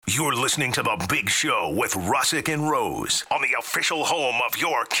You're listening to The Big Show with Russick and Rose on the official home of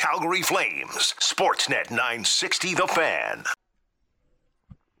your Calgary Flames, Sportsnet 960 The Fan.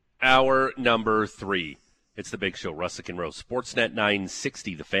 Hour number 3. It's The Big Show, Russick and Rose, Sportsnet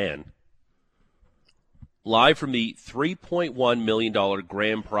 960 The Fan. Live from the $3.1 million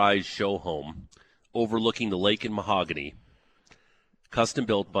grand prize show home overlooking the lake in Mahogany, custom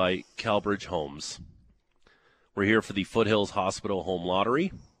built by Calbridge Homes. We're here for the Foothills Hospital Home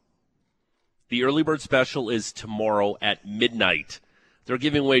Lottery. The early bird special is tomorrow at midnight. They're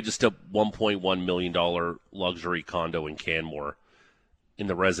giving away just a $1.1 million luxury condo in Canmore in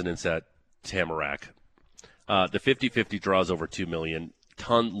the residence at Tamarack. The 50-50 draws over $2 million.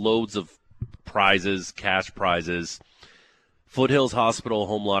 Loads of prizes, cash prizes. Foothills Hospital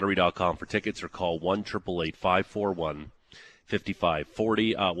HomeLottery.com for tickets or call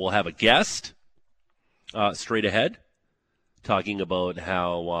 1-888-541-5540. We'll have a guest straight ahead talking about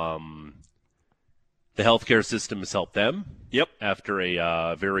how the healthcare system has helped them after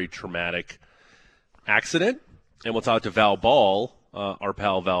a very traumatic accident. And we'll talk to Val Ball, our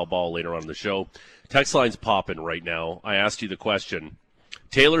pal Val Ball, later on in the show. Text line's popping right now. I asked you the question.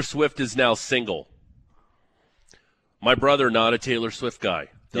 Taylor Swift is now single. My brother, not a Taylor Swift guy.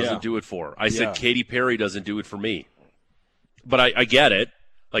 Doesn't do it for her. I said Katy Perry doesn't do it for me. But I get it.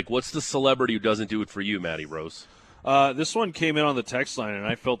 Like, what's the celebrity who doesn't do it for you, Matty Rose? This one came in on the text line, and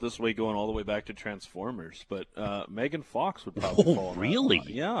I felt this way going all the way back to Transformers. But Megan Fox would probably fall in that really? line.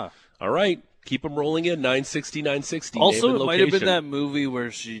 Yeah. All right. Keep them rolling in. 960. Also, it might have been that movie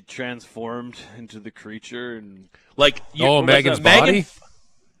where she transformed into the creature. And Megan's body?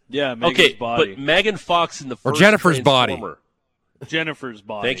 Megan's body. But Megan Fox in the first or Jennifer's body. Jennifer's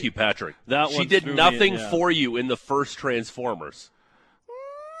body. Thank you, Patrick. That she did nothing for you in the first Transformers.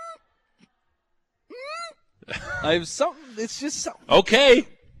 I have something. It's just something. Okay.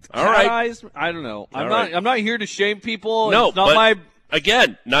 All right. Eyes, I don't know. I'm not here to shame people. No, it's not but my.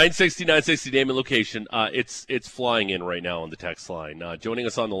 Again, 960 name and location. It's flying in right now on the text line. Joining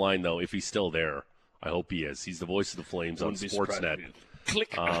us on the line, though, if he's still there, I hope he is. He's the voice of the Flames on Sportsnet.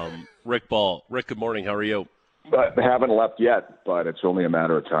 Click. Rick Ball. Rick, good morning. How are you? I haven't left yet, but it's only a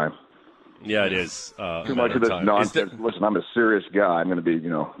matter of time. Yeah, it is. Too much of this nonsense. Listen, I'm a serious guy. I'm going to be,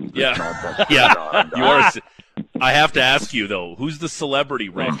 nonsense. Yeah. You are. I have to ask you, though, who's the celebrity,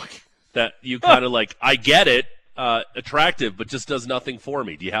 Rick, that you kind of like, I get it, attractive, but just does nothing for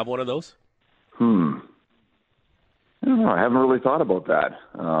me? Do you have one of those? I don't know. I haven't really thought about that.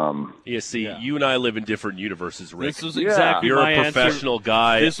 You and I live in different universes, Rick. This was exactly You're my a professional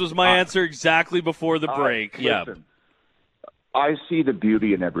guy. This was my answer exactly before the break. Listen, I see the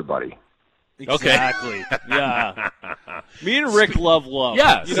beauty in everybody. Exactly. Yeah. Me and Rick love.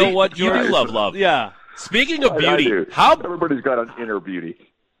 Yeah. You know what, George? You do love. Yeah. Speaking of beauty, everybody's got an inner beauty.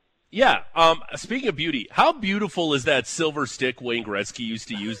 Yeah. Speaking of beauty, how beautiful is that silver stick Wayne Gretzky used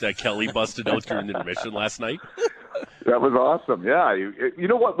to use that Kelly busted out during the intermission last night? That was awesome. Yeah. You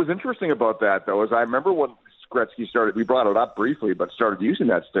know what was interesting about that, though, is I remember when Gretzky started, we brought it up briefly, but started using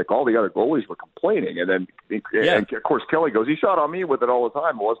that stick, all the other goalies were complaining. And then, and of course, Kelly goes, he shot on me with it all the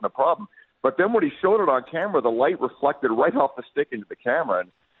time. It wasn't a problem. But then when he showed it on camera, the light reflected right off the stick into the camera,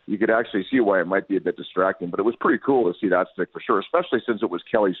 and you could actually see why it might be a bit distracting. But it was pretty cool to see that stick for sure, especially since it was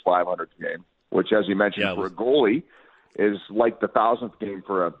Kelly's 500th game, which, as you mentioned, for a goalie is like the 1,000th game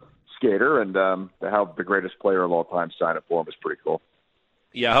for a skater, and to have the greatest player of all time sign it for him is pretty cool.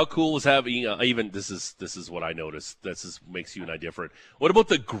 Yeah, how cool was having even this is what I noticed. Makes you and I different. What about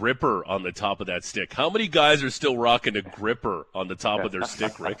the gripper on the top of that stick? How many guys are still rocking a gripper on the top of their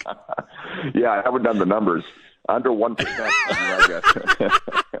stick, Rick? Yeah, I haven't done the numbers. Under 1%, I guess.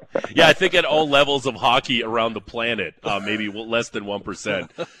 Yeah, I think at all levels of hockey around the planet, maybe less than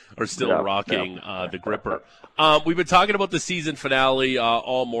 1% are still rocking the gripper. We've been talking about the season finale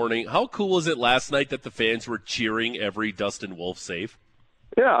all morning. How cool was it last night that the fans were cheering every Dustin Wolf save?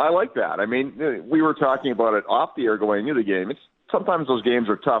 Yeah, I like that. I mean, we were talking about it off the air going into the game. Sometimes those games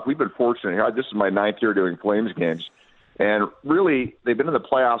are tough. We've been fortunate here. This is my 9th year doing Flames games. And really, they've been in the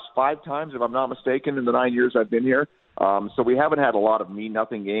playoffs 5 times, if I'm not mistaken, in the 9 years I've been here. So we haven't had a lot of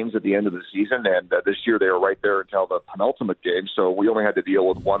mean-nothing games at the end of the season. And this year they were right there until the penultimate game. So we only had to deal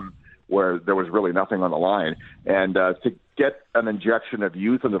with one where there was really nothing on the line. And to get an injection of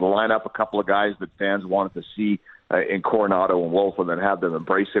youth into the lineup, a couple of guys that fans wanted to see in Coronato and Wolf, and then have them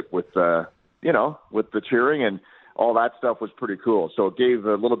embrace it with, with the cheering and all that stuff was pretty cool. So it gave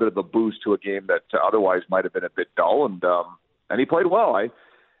a little bit of a boost to a game that otherwise might have been a bit dull. And he played well.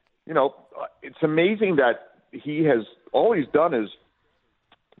 It's amazing that all he's done is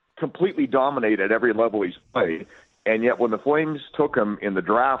completely dominate at every level he's played. And yet when the Flames took him in the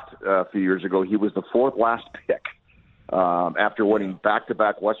draft a few years ago, he was the fourth last pick after winning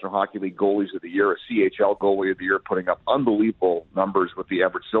back-to-back Western Hockey League Goalies of the Year, a CHL Goalie of the Year, putting up unbelievable numbers with the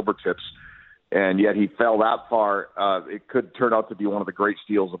Everett Silvertips. And yet he fell that far. It could turn out to be one of the great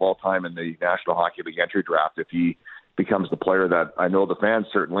steals of all time in the National Hockey League entry draft if he becomes the player that I know the fans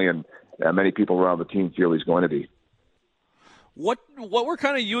certainly and many people around the team feel he's going to be. What were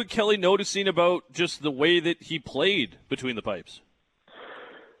kind of you and Kelly noticing about just the way that he played between the pipes?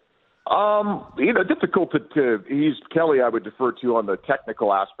 Difficult to Kelly I would defer to on the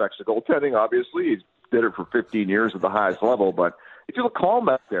technical aspects of goaltending, obviously. He did it for 15 years at the highest level, but he just look calm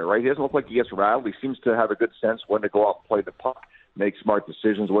back there, right? He doesn't look like he gets rattled. He seems to have a good sense when to go out and play the puck, make smart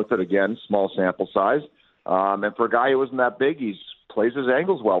decisions with it. Again, small sample size. And for a guy who isn't that big, he plays his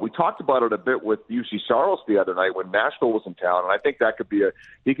angles well. We talked about it a bit with UC Saros the other night when Nashville was in town, and I think that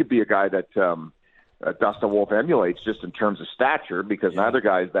he could be a guy that Dustin Wolf emulates just in terms of stature because neither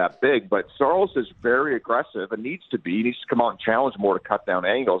guy is that big. But Saros is very aggressive and needs to be. He needs to come out and challenge more to cut down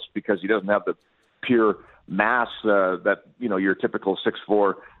angles because he doesn't have the pure mass that your typical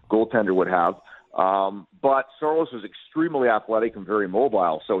 6'4" goaltender would have. But Saros is extremely athletic and very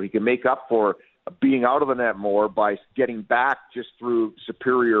mobile, so he can make up for being out of the net more by getting back just through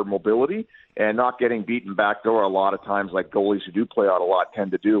superior mobility and not getting beaten backdoor a lot of times like goalies who do play out a lot tend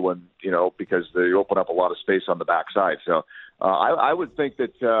to do when, because they open up a lot of space on the backside. So I would think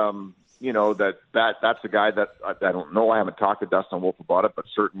that, that's the guy that I don't know. I haven't talked to Dustin Wolf about it, but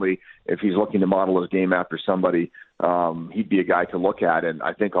certainly if he's looking to model his game after somebody, he'd be a guy to look at. And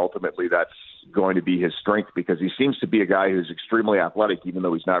I think ultimately that's going to be his strength because he seems to be a guy who's extremely athletic, even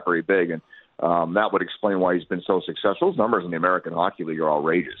though he's not very big. And that would explain why he's been so successful. His numbers in the American Hockey League are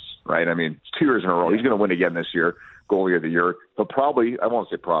outrageous, right? I mean, 2 years in a row. He's going to win again this year, Goalie of the Year. He'll probably, I won't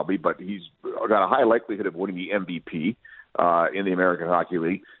say probably, but he's got a high likelihood of winning the MVP in the American Hockey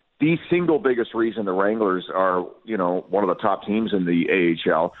League. The single biggest reason the Wranglers are, one of the top teams in the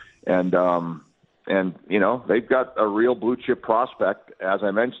AHL. And they've got a real blue chip prospect, as I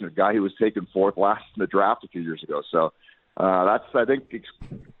mentioned, a guy who was taken fourth last in the draft a few years ago. So, I think it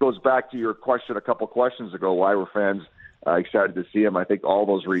goes back to your question a couple questions ago. Why were fans excited to see him? I think all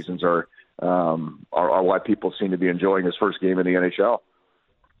those reasons are why people seem to be enjoying his first game in the NHL.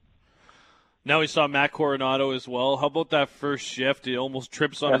 Now we saw Matt Coronato as well. How about that first shift? He almost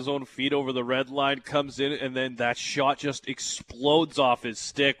trips on his own feet over the red line, comes in, and then that shot just explodes off his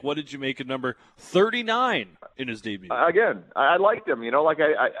stick. What did you make of number 39 in his debut? Again, I liked him.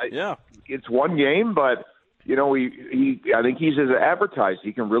 Yeah. It's one game, but I think he's as advertised.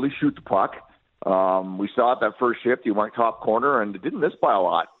 He can really shoot the puck. We saw it that first shift. He went top corner and didn't miss by a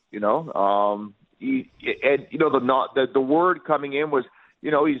lot. The word coming in was,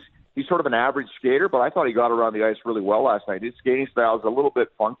 he's sort of an average skater, but I thought he got around the ice really well last night. His skating style is a little bit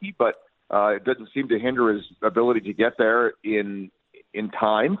funky, but it doesn't seem to hinder his ability to get there in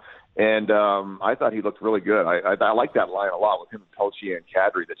time. And I thought he looked really good. I like that line a lot with him and Peltier and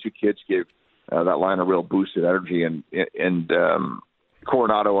Kadri. The two kids gave that line a real boosted energy, and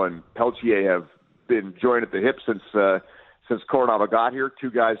Coronato and Peltier have been joined at the hip since Coronato got here.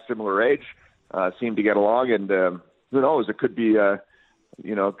 Two guys similar age, seem to get along, and who knows? It could be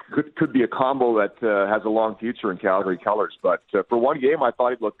could be a combo that has a long future in Calgary colors. But for one game, I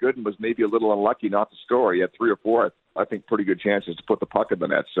thought he looked good and was maybe a little unlucky not to score. He had 3 or 4, I think, pretty good chances to put the puck in the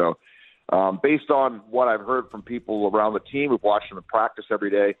net. So based on what I've heard from people around the team who've watched him in practice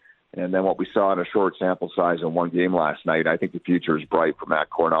every day, and then what we saw in a short sample size in one game last night, I think the future is bright for Matt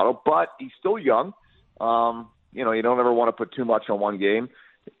Coronato. But he's still young. You don't ever want to put too much on one game.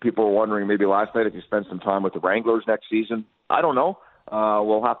 People were wondering maybe last night if he spent some time with the Wranglers next season. I don't know.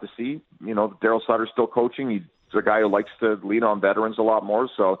 We'll have to see. Daryl Sutter's still coaching. He's a guy who likes to lean on veterans a lot more,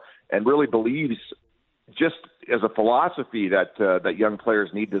 and really believes just as a philosophy that young players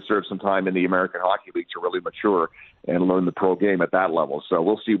need to serve some time in the American Hockey League to really mature and learn the pro game at that level. So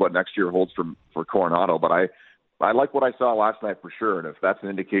we'll see what next year holds for Coronato. But I like what I saw last night for sure, and if that's an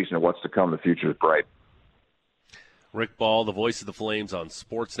indication of what's to come, the future is bright. Rick Ball, the voice of the Flames on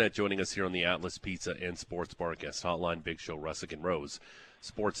Sportsnet, joining us here on the Atlas Pizza and Sports Bar Guest Hotline. Big Show, Russick and Rose.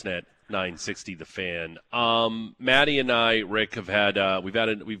 Sportsnet 960, The Fan. Maddie and I, Rick,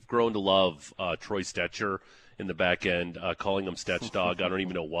 we've grown to love Troy Stetcher in the back end, calling him Stetch Dog. I don't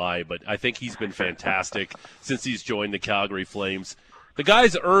even know why, but I think he's been fantastic since he's joined the Calgary Flames. The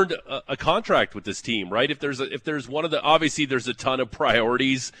guy's earned a contract with this team, right? If there's one of the, obviously there's a ton of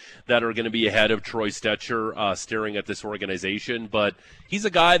priorities that are going to be ahead of Troy Stetcher staring at this organization, but he's a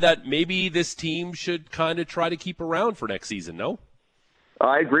guy that maybe this team should kind of try to keep around for next season, no?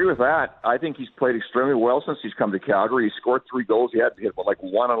 I agree with that. I think he's played extremely well since he's come to Calgary. He scored 3 goals. He had hit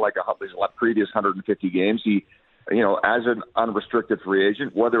one on his previous 150 games. He, as an unrestricted free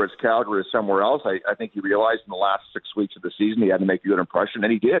agent, whether it's Calgary or somewhere else, I think he realized in the last 6 weeks of the season he had to make a good impression,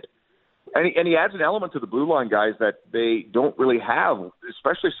 and he did. And he adds an element to the blue line guys that they don't really have,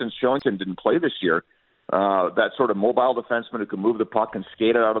 especially since Shillington didn't play this year. That sort of mobile defenseman who can move the puck and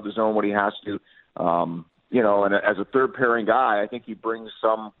skate it out of the zone when he has to. And as a third pairing guy, I think he brings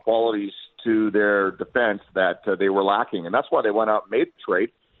some qualities to their defense that they were lacking. And that's why they went out and made the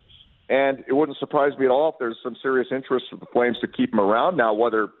trade. And it wouldn't surprise me at all if there's some serious interest for the Flames to keep him around. Now,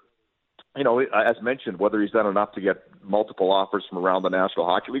 whether, as mentioned, whether he's done enough to get multiple offers from around the National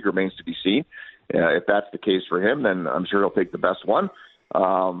Hockey League remains to be seen. If that's the case for him, then I'm sure he'll take the best one.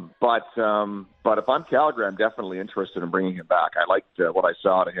 But if I'm Calgary, I'm definitely interested in bringing him back. I liked what I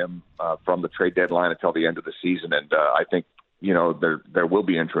saw to him from the trade deadline until the end of the season, and I think there will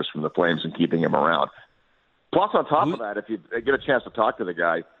be interest from the Flames in keeping him around. Plus, on top of that, if you get a chance to talk to the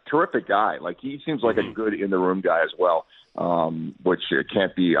guy, terrific guy. Like, he seems like a good in-the-room guy as well, which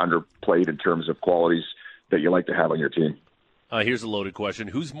can't be underplayed in terms of qualities that you like to have on your team. Here's a loaded question.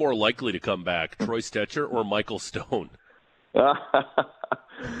 Who's more likely to come back, Troy Stecher or Michael Stone?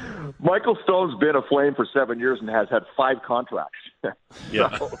 Michael Stone's been a Flame for 7 years and has had 5 contracts.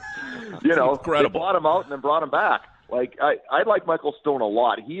 Yeah. So, Incredible. They bought him out and then brought him back. Like, I like Michael Stone a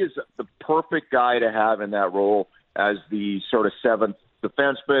lot. He is the perfect guy to have in that role as the sort of 7th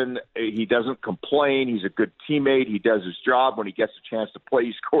defenseman. He doesn't complain. He's a good teammate. He does his job when he gets a chance to play.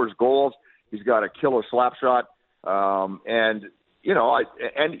 He scores goals. He's got a killer slap shot. And he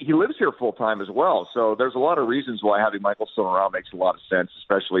lives here full time as well. So there's a lot of reasons why having Michael Stone around makes a lot of sense,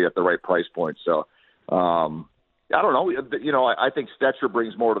 especially at the right price point. So, I don't know. I think Stecher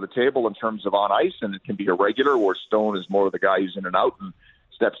brings more to the table in terms of on ice, and it can be a regular, where Stone is more of the guy who's in and out and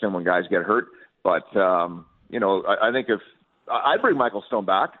steps in when guys get hurt. But, I think if I'd bring Michael Stone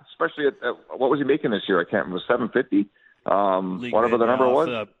back, especially at what was he making this year? I can't remember, $750. Whatever the number was.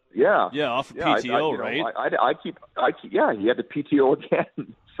 Off of PTO, right? I keep. He had the PTO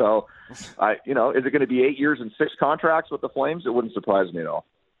again. So, is it going to be 8 years and 6 contracts with the Flames? It wouldn't surprise me at all.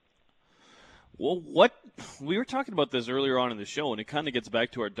 Well, we were talking about this earlier on in the show, and it kind of gets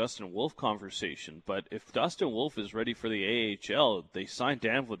back to our Dustin Wolf conversation. But if Dustin Wolf is ready for the AHL, they signed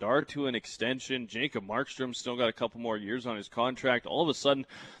Dan Vladar to an extension. Jacob Markstrom still got a couple more years on his contract. All of a sudden,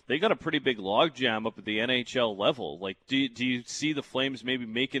 they got a pretty big logjam up at the NHL level. Like, do you see the Flames maybe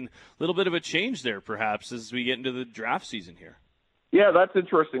making a little bit of a change there, perhaps, as we get into the draft season here? Yeah, that's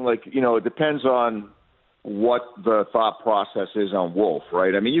interesting. Like, it depends on what the thought process is on Wolf,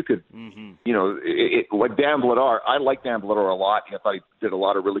 right? I mean, you could, like Dan Vladar. I like Dan Vladar a lot. I thought he did a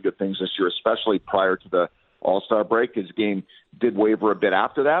lot of really good things this year, especially prior to the All-Star break. His game did waver a bit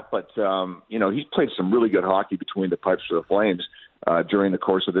after that, but, he's played some really good hockey between the pipes for the Flames during the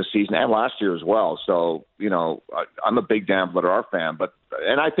course of this season and last year as well. So, I'm a big Dan Vladar fan,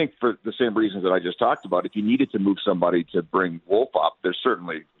 and I think for the same reasons that I just talked about, if you needed to move somebody to bring Wolf up, there's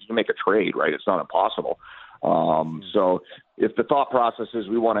certainly, you can make a trade, right? It's not impossible. So if the thought process is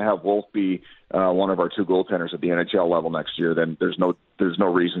we want to have Wolf be one of our 2 goaltenders at the NHL level next year, then there's no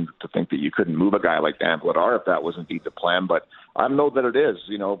reason to think that you couldn't move a guy like Dan Vladar if that was indeed the plan. But I know that it is.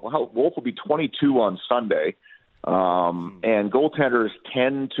 Wolf will be 22 on Sunday. And goaltenders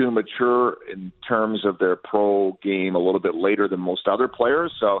tend to mature in terms of their pro game a little bit later than most other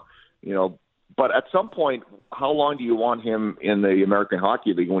players. So, but at some point, how long do you want him in the American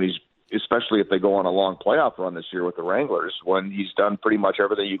Hockey League when especially if they go on a long playoff run this year with the Wranglers, when he's done pretty much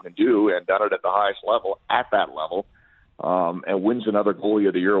everything you can do and done it at the highest level, at that level, and wins another Goalie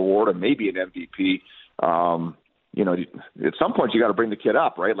of the Year award and maybe an MVP. At some point you got to bring the kid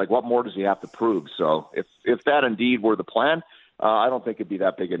up, right? Like, what more does he have to prove? So if that indeed were the plan, I don't think it'd be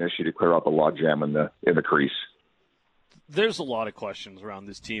that big an issue to clear out the logjam in the crease. There's a lot of questions around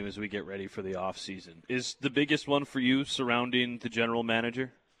this team as we get ready for the offseason. Is the biggest one for you surrounding the general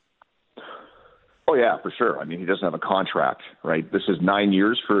manager? Oh, yeah, for sure. I mean, he doesn't have a contract, right? This is 9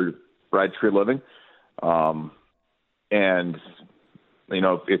 years for Brad Treliving. And,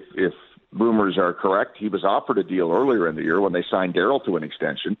 if rumors are correct, he was offered a deal earlier in the year when they signed Darryl to an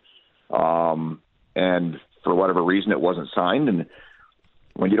extension. And for whatever reason, it wasn't signed. And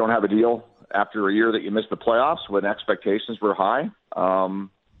when you don't have a deal after a year that you missed the playoffs, when expectations were high,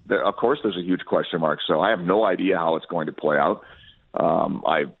 of course there's a huge question mark. So I have no idea how it's going to play out.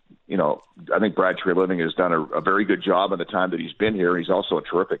 I think Brad Treliving has done a very good job in the time that he's been here. He's also a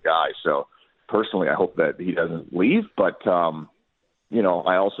terrific guy. So personally, I hope that he doesn't leave, but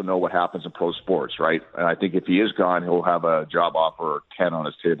I also know what happens in pro sports, right? And I think if he is gone, he'll have a job offer or 10 on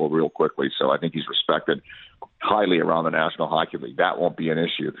his table real quickly. So I think he's respected highly around the National Hockey League. That won't be an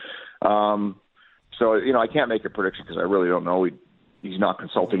issue. So, I can't make a prediction because I really don't know. He's not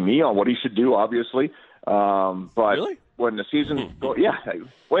consulting me on what he should do, obviously. But really? When the season goes,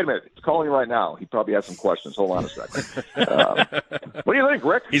 wait a minute. It's calling right now. He probably has some questions. Hold on a second. What do you think,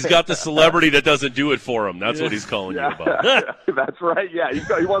 Rick? He's got the celebrity that doesn't do it for him. That's what he's calling you about. That's right. Yeah,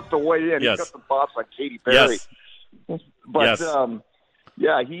 he wants to weigh in. Yes. He's got some thoughts on Katy Perry. Yes. But,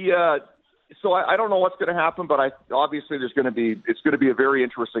 yes. So I don't know what's going to happen, but obviously it's going to be a very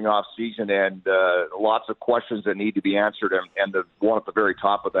interesting off season and lots of questions that need to be answered. And the one at the very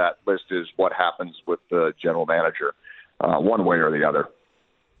top of that list is what happens with the general manager, one way or the other.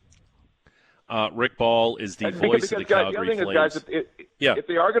 Rick Ball is the voice of the Calgary Flames. If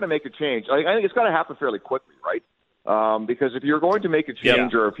they are going to make a change, I think it's got to happen fairly quickly, right? Because if you're going to make a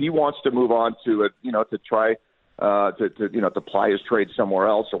change, or if he wants to move on to it, to try. To ply his trade somewhere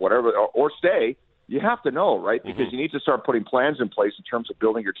else or whatever, or stay, you have to know, right? Because you need to start putting plans in place in terms of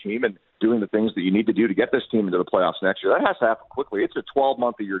building your team and doing the things that you need to do to get this team into the playoffs next year. That has to happen quickly. It's a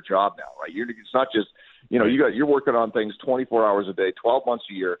 12-month-a-year job now, right? It's not just, you're working on things 24 hours a day, 12 months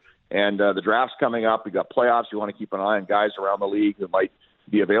a year, and the draft's coming up. You got playoffs. You want to keep an eye on guys around the league who might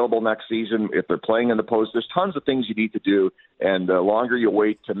be available next season if they're playing in the post. There's tons of things you need to do, and the longer you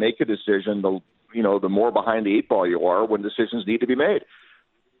wait to make a decision, the more behind the eight ball you are when decisions need to be made.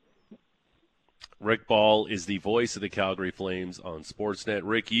 Rick Ball is the voice of the Calgary Flames on Sportsnet.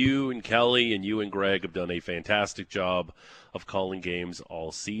 Rick, you and Kelly and you and Greg have done a fantastic job of calling games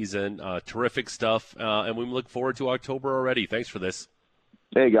all season. Terrific stuff, and we look forward to October already. Thanks for this.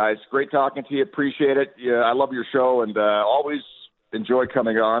 Hey, guys. Great talking to you. Appreciate it. Yeah, I love your show, and always enjoy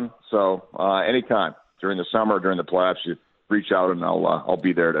coming on. So anytime during the summer, during the playoffs, you reach out, and I'll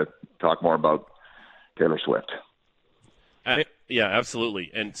be there to talk more about Taylor Swift. Yeah,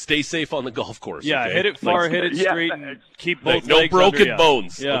 absolutely. And stay safe on the golf course. Yeah, okay? hit it far, hit it straight, and keep both no legs broken under,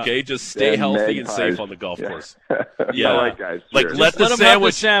 bones, yeah. okay? Just stay healthy and safe on the golf course. Yeah. All right, guys. Like, let the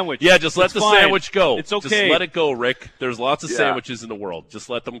sandwich. Yeah, just let the sandwich go. It's okay. Just let it go, Rick. There's lots of sandwiches in the world. Just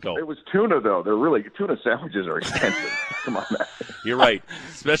let them go. It was tuna, though. Tuna sandwiches are expensive. Come on, man. You're right,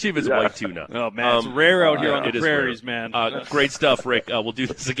 especially if it's white tuna. Oh, man, it's rare out here on the prairies, man. Great stuff, Rick. We'll do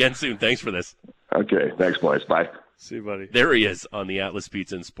this again soon. Thanks for this. Okay, thanks, boys. Bye. See you, buddy. There he is on the Atlas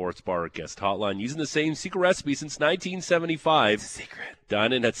Pizza and Sports Bar guest hotline, using the same secret recipe since 1975. It's a secret.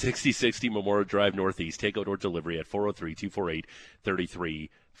 Dine in at 6060 Memorial Drive Northeast. Takeout or delivery at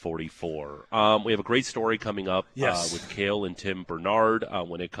 403-248-3344. We have a great story coming up with Cale and Tim Bernard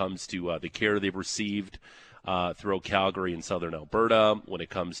when it comes to the care they've received throughout Calgary and southern Alberta when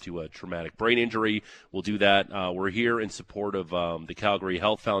it comes to a traumatic brain injury. We'll do that. We're here in support of the Calgary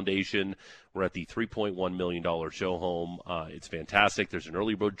Health Foundation. We're at the $3.1 million show home. It's fantastic. There's an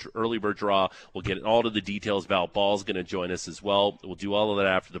early bird draw. We'll get all to the details. Val Ball's going to join us as well. We'll do all of that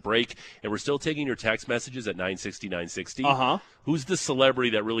after the break. And we're still taking your text messages at 960-960. Who's the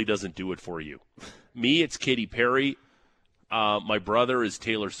celebrity that really doesn't do it for you? Me, it's Katy Perry. My brother is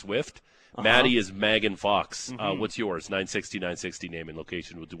Taylor Swift. Maddie is Megan Fox. What's yours? 960-960 name and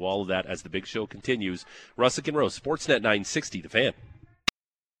location. We'll do all of that as the big show continues. Russick and Rose, Sportsnet 960, The Fan.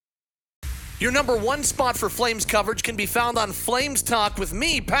 Your number one spot for Flames coverage can be found on Flames Talk with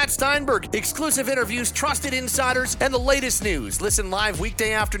me, Pat Steinberg. Exclusive interviews, trusted insiders, and the latest news. Listen live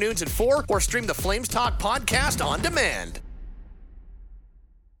weekday afternoons at 4 or stream the Flames Talk podcast on demand.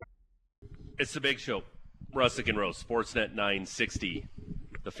 It's the big show. Russick and Rose, Sportsnet 960,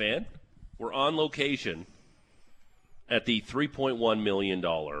 The Fan. We're on location at the $3.1 million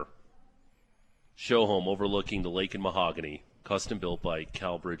show home overlooking the lake in Mahogany, custom built by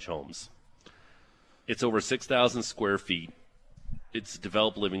Calbridge Homes. It's over 6,000 square feet. It's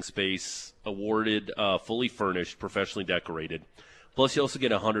developed living space, awarded, fully furnished, professionally decorated. Plus, you also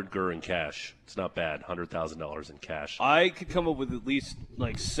get $100,000 in cash. It's not bad, $100,000 in cash. I could come up with at least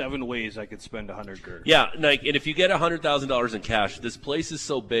 7 ways I could spend $100,000. Yeah, and if you get $100,000 in cash, this place is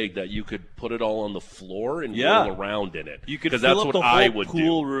so big that you could put it all on the floor and roll around in it. You could fill that's up what the I whole would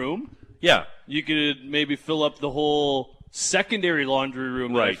pool do. room. Yeah. You could maybe fill up the whole secondary laundry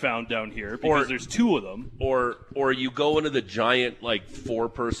room that I found down here because there's 2 of them. Or you go into the giant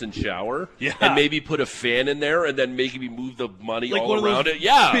 4-person shower and maybe put a fan in there and then maybe move the money all one around of it. those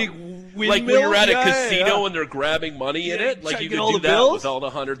Yeah. big like when you're at a casino and they're grabbing money in it. Like you could do that bills? with all the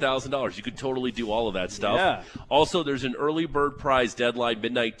 $100,000. You could totally do all of that stuff. Yeah. Also, there's an early bird prize deadline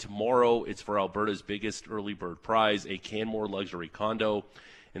midnight tomorrow. It's for Alberta's biggest early bird prize, a Canmore luxury condo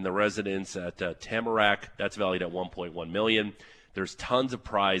in the residence at Tamarack. That's valued at $1.1 million. There's tons of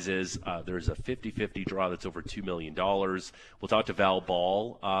prizes. There's a 50-50 draw that's over $2 million. We'll talk to Val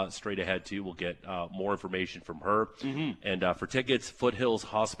Ball straight ahead, too. We'll get more information from her. And for tickets, Foothills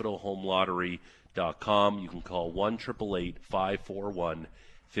Hospital Home Lottery.com. You can call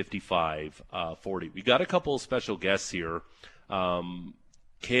 1-888-541-5540. We got a couple of special guests here.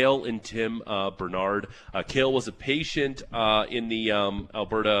 Cale and Tim Bernard. Cale was a patient in the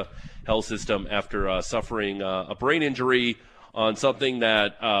Alberta health system after suffering a brain injury on something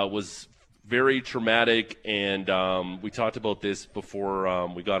that was very traumatic, and we talked about this before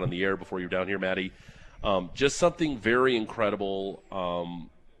we got on the air, before you were down here, Maddie. Just something very incredible,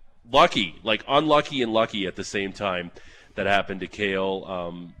 lucky, like unlucky and lucky at the same time that happened to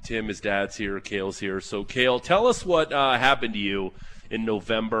Cale. Tim, his dad's here, Cale's here. So, Cale, tell us what happened to you in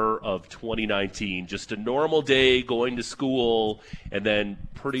November of 2019. Just a normal day going to school, and then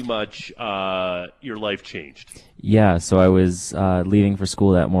pretty much your life changed. Yeah, so I was leaving for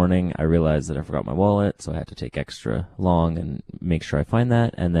school that morning. I realized that I forgot my wallet, so I had to take extra long and make sure I find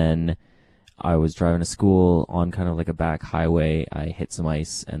that. And then I was driving to school on kind of like a back highway. I hit some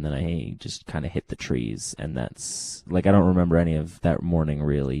ice, and then I just kind of hit the trees. And that's, like, I don't remember any of that morning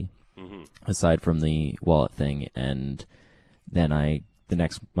really, aside from the wallet thing. And then my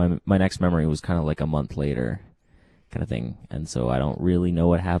next memory was kind of like a month later kind of thing. And so I don't really know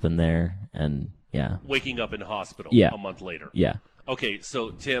what happened there. And yeah. Waking up in hospital a month later. Yeah. Okay,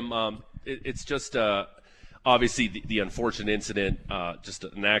 so Tim, it's just obviously the unfortunate incident, just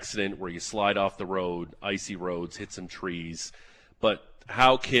an accident where you slide off the road, icy roads, hit some trees. But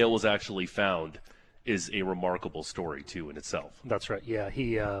how Cale was actually found is a remarkable story, too, in itself. That's right. Yeah,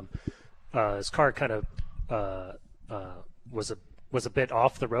 he his car kind of was a bit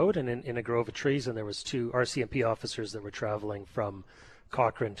off the road and in a grove of trees, and there was two RCMP officers that were traveling from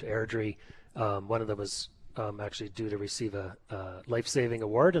Cochrane to Airdrie. One of them was actually due to receive a life-saving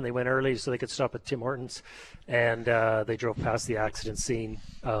award, and they went early so they could stop at Tim Hortons, and they drove past the accident scene.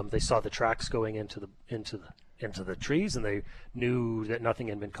 They saw the tracks going into the trees, and they knew that nothing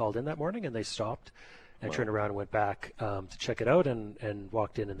had been called in that morning, and they stopped and turned around and went back to check it out, and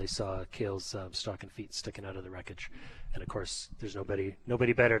walked in, and they saw Cale's stocking feet sticking out of the wreckage. And of course, there's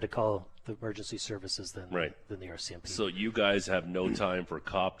nobody better to call the emergency services than the RCMP. So you guys have no time for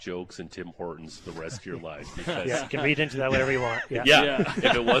cop jokes and Tim Hortons the rest of your lives. Because yeah, you can read into that whatever you want. Yeah.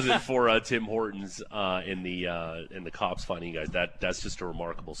 If it wasn't for Tim Hortons in the cops finding you guys, that's just a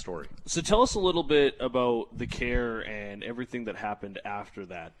remarkable story. So tell us a little bit about the care and everything that happened after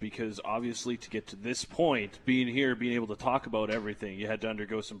that, because obviously to get to this point, being here, being able to talk about everything, you had to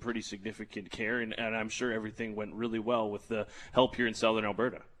undergo some pretty significant care, and I'm sure everything went really well with the help here in Southern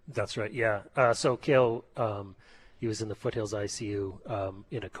Alberta. That's right, yeah. So Cale, he was in the Foothills ICU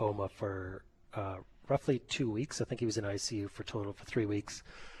in a coma for roughly 2 weeks. I think he was in ICU for 3 weeks,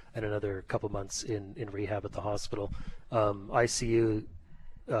 and another couple months in rehab at the hospital. ICU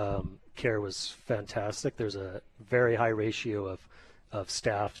care was fantastic. There's a very high ratio of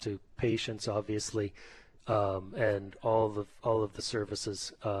staff to patients, obviously, and all of the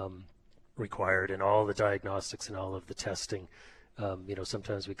services required, and all the diagnostics and all of the testing.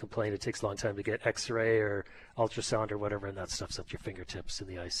 Sometimes we complain it takes a long time to get X-ray or ultrasound or whatever, and that stuff's at your fingertips in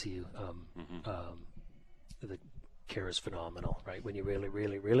the ICU. The care is phenomenal, right? When you really,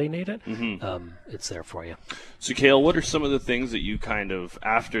 really, really need it, it's there for you. So, Cale, what are some of the things that you kind of,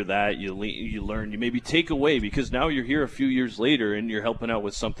 after that, you learn, you maybe take away, because now you're here a few years later and you're helping out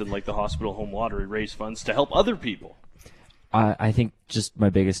with something like the Hospital Home Lottery, raise funds to help other people? I think just my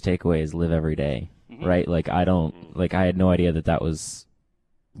biggest takeaway is live every day, right? Like I had no idea that was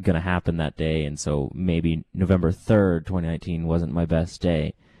going to happen that day. And so maybe November 3rd, 2019 wasn't my best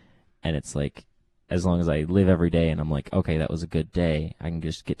day. And it's like, as long as I live every day and I'm like, okay, that was a good day, I can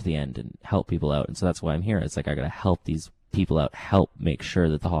just get to the end and help people out. And so that's why I'm here. It's like, I got to help these people out, help make sure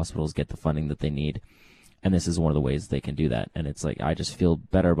that the hospitals get the funding that they need. And this is one of the ways they can do that. And it's like, I just feel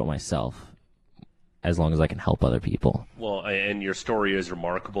better about myself as long as I can help other people. Well, and your story is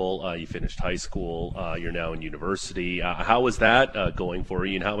remarkable. You finished high school. You're now in university. How is that going for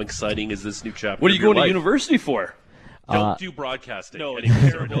you, and how exciting is this new chapter? What are you going to university for? Don't do broadcasting. No,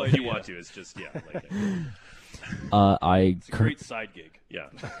 anymore. If you want to. It's just, yeah. It's a great side gig. Yeah.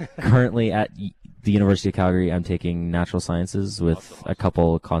 Currently at the University of Calgary, I'm taking natural sciences with a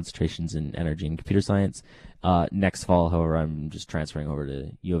couple concentrations in energy and computer science. Next fall, however, I'm just transferring over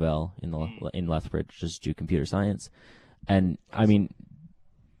to U of L in Lethbridge, just do computer science. And I mean,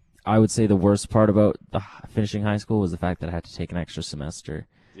 I would say the worst part about finishing high school was the fact that I had to take an extra semester.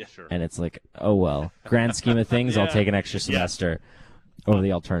 Yeah, sure. And it's like, oh well, grand scheme of things, I'll take an extra semester over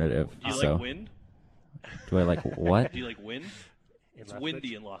the alternative. Do you like wind? Do I like what? Do you like wind? It's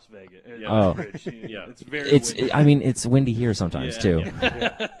windy in Las Vegas. Oh. Yeah. It's very windy. I mean, it's windy here sometimes too.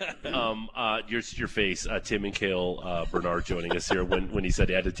 Your face, Tim and Cale Bernard joining us here when he said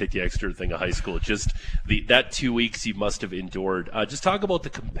he had to take the extra thing of high school. Just that 2 weeks you must have endured. Just talk about the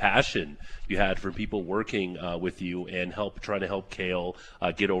compassion you had for people working with you and trying to help Cale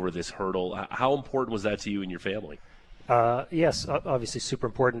get over this hurdle. How important was that to you and your family? Yes, obviously super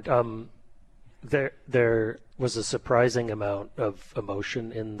important. There was a surprising amount of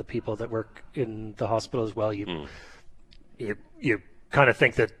emotion in the people that work in the hospital as well. You kind of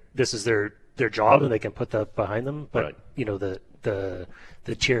think that this is their job and they can put that behind them, but Right. you know the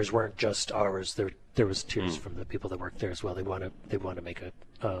cheers weren't just ours. There was tears from the people that work there as well. They want to make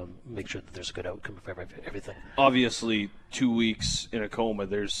sure that there's a good outcome of everything. Obviously, 2 weeks in a coma,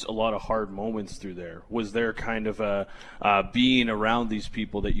 there's a lot of hard moments through there. Was there kind of being around these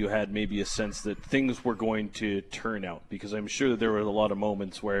people that you had maybe a sense that things were going to turn out? Because I'm sure that there were a lot of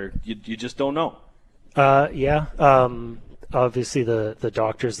moments where you just don't know. Yeah. Obviously, the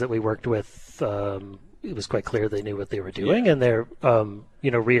doctors that we worked with, it was quite clear they knew what they were doing, and they're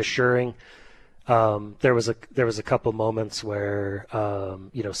reassuring. There was a couple moments where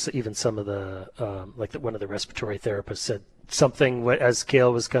even some of the one of the respiratory therapists said something as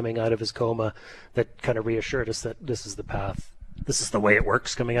Cale was coming out of his coma that kind of reassured us that this is the path, this is the way it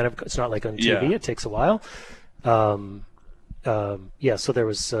works coming out of. It's not like on TV; it takes a while. So there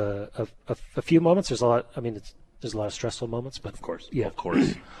was a few moments. There's a lot. I mean, there's a lot of stressful moments, but Of course.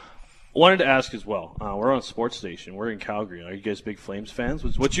 Wanted to ask as well. We're on a sports station. We're in Calgary. Are you guys big Flames fans?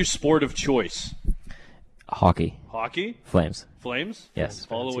 What's your sport of choice? Hockey. Hockey? Flames. Flames? Yes.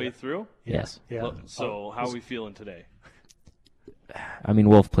 All the way through? Yes. yeah. So how are we feeling today? I mean,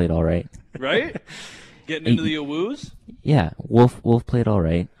 Wolf played all right. Right? Getting into the awoos? Yeah, Wolf played all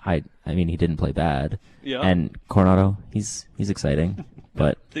right. I mean, he didn't play bad. Yeah. And Coronato, he's exciting,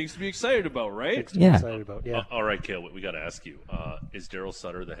 but Things to be excited about, right? yeah. Excited about All right, Cale, we got to ask you: is Daryl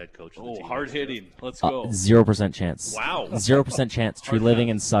Sutter the head coach of the team? Hard hitting. Let's go. 0% chance. Wow. 0% chance. Tree Living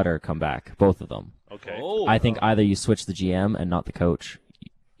and Sutter come back, both of them. Okay. I think either you switch the GM and not the coach.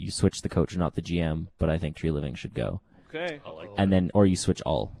 You switch the coach and not the GM, but I think Tree Living should go. Okay. I like that. And then, or you switch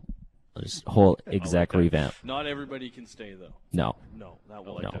all. This whole exec revamp. Not everybody can stay though. No, No, that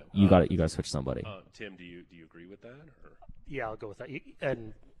will like no. that. You got to switch somebody. Tim, do you agree with that? Or? Yeah, I'll go with that.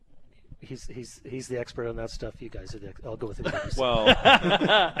 And he's the expert on that stuff. You guys are I'll go with it. Well,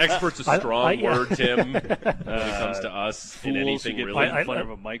 expert's a strong word, Tim, when it comes to us in anything get really. put in front of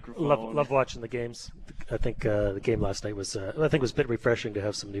a microphone. Love watching the games. I think the game last night was it was a bit refreshing to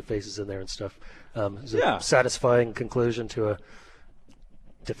have some new faces in there and stuff. It was a satisfying conclusion to a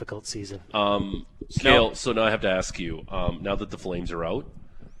difficult season. Cale, so now I have to ask you, now that the Flames are out,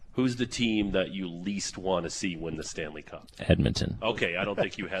 who's the team that you least want to see win the Stanley Cup? Edmonton. Okay, I don't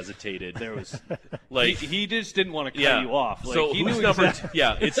think you hesitated. There was like he just didn't want to cut you off. Like, so he who's knew number? exactly.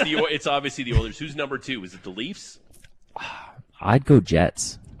 It's obviously the Oilers. Who's number 2? Is it the Leafs? I'd go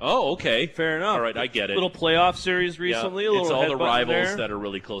Jets. Oh, okay, Fair enough. All right, I get it. Little playoff series recently. A it's little all the headbutt rivals there. that are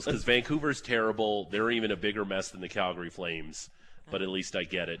really close because Vancouver's terrible. They're even a bigger mess than the Calgary Flames. But at least I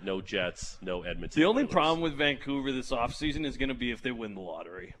get it. No Jets, no Edmonton. The only Oilers. problem with Vancouver this offseason is going to be if they win the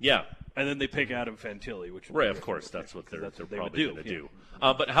lottery. Yeah. And then they pick Adam Fantilli, which Right, of course, that's what they're what they probably would going to do.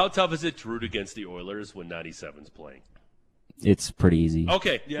 do. But how tough is it to root against the Oilers when 97's playing? It's pretty easy.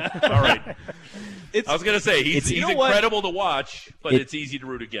 Okay. Yeah. All right. It's I was going to say, he's you know what? incredible to watch, but it's easy to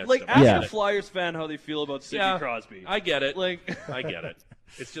root against like him. ask Yeah. a Flyers fan how they feel about Sidney Crosby. I get it. Like, I get it.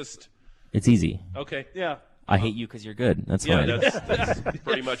 It's just, It's easy. okay. yeah. I hate you because you're good. That's Yeah, fine. that's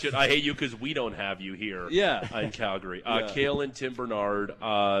pretty much it. I hate you because we don't have you here in Calgary. Cale and Tim Bernard,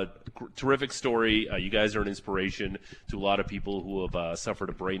 terrific story. You guys are an inspiration to a lot of people who have suffered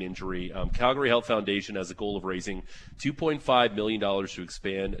a brain injury. Calgary Health Foundation has a goal of raising $2.5 million to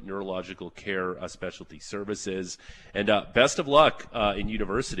expand neurological care specialty services. And best of luck in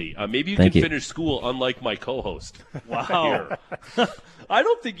university. Maybe you Thank can you. finish school unlike my co-host. Wow. I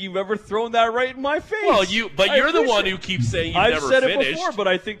don't think you've ever thrown that right in my face. Well, you're the one who keeps saying you've I've never said finished. it before, but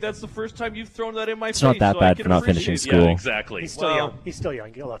I think that's the first time you've thrown that in my face. It's not that so bad I can for not appreciate finishing it. school. Yeah, exactly. He's still young. He's still young.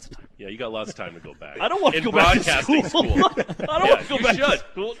 You got lots of time. Yeah, you got lots of time to go back. I don't want to In go back to broadcasting school. I don't want to go you back should. to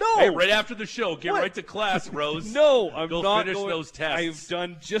school. No. Hey, right after the show, get What? right to class, Rose. No, I'm Go not finish going. those tests. I've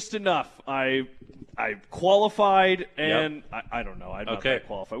done just enough. I qualified, and I don't know. I'm not Okay. that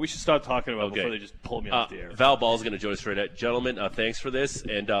qualified. We should start talking about it before they just pull me off the air. Val Ball's going to join us right now. Gentlemen, thanks for this,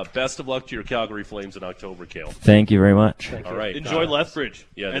 and best of luck to your Calgary Flames in October, Cale. Thank you very much. All right. Enjoy Lethbridge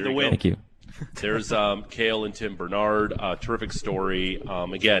yeah, and there the you win. go. Thank you. There's Kale and Tim Bernard. Terrific story.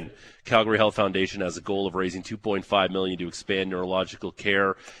 Again, Calgary Health Foundation has a goal of raising $2.5 million to expand neurological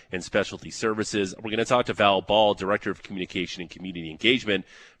care and specialty services. We're going to talk to Val Ball, Director of Communication and Community Engagement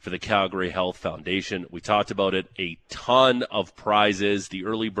for the Calgary Health Foundation. We talked about it. A ton of prizes. The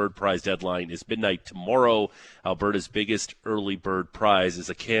early bird prize deadline is midnight tomorrow. Alberta's biggest early bird prize is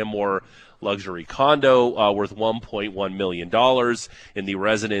a Canmore luxury condo worth $1.1 million in the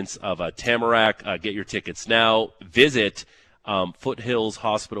residence of Tamarack. Get your tickets now. Visit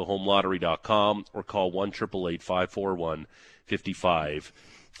foothillshospitalhomelottery.com or call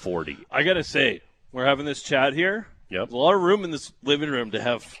 1-888-541-5540. I got to say, we're having this chat here. Yep. There's a lot of room in this living room to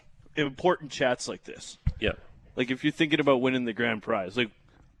have important chats like this. Yep. Like if you're thinking about winning the grand prize, like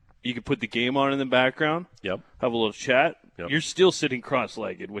you could put the game on in the background. Yep. Have a little chat. Yep. You're still sitting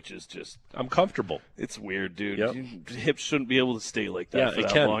cross-legged, which is just... I'm comfortable. It's weird, dude. Yep. Your hips shouldn't be able to stay like that for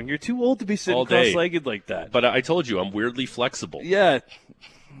that can. long. You're too old to be sitting All day. cross-legged like that. But I told you, I'm weirdly flexible. Yeah.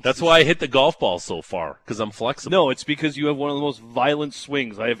 That's why I hit the golf ball so far, because I'm flexible. No, it's because you have one of the most violent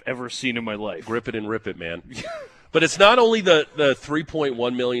swings I have ever seen in my life. Grip it and rip it, man. But it's not only the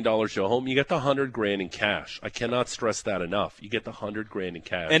 $3.1 million show home. You get the $100,000 in cash. I cannot stress that enough. You get the $100,000 in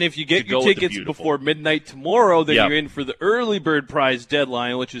cash. And if you get your tickets before midnight tomorrow, then you're in for the early bird prize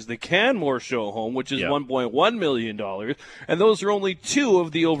deadline, which is the Canmore show home, which is $1.1 million. And those are only two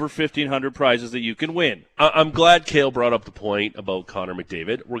of the over 1,500 prizes that you can win. I'm glad Cale brought up the point about Connor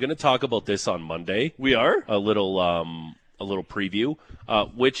McDavid. We're going to talk about this on Monday. We are? A little preview.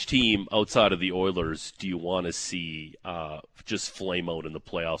 Which team outside of the Oilers do you want to see just flame out in the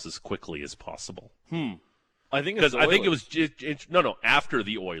playoffs as quickly as possible? I think it's it was after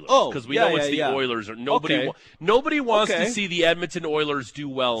the Oilers. Oh, because we know it's the Oilers. Or nobody wants to see the Edmonton Oilers do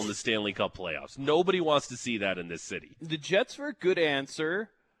well in the Stanley Cup playoffs. Nobody wants to see that in this city. The Jets were a good answer,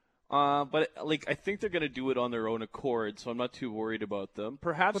 but I think they're going to do it on their own accord, so I'm not too worried about them.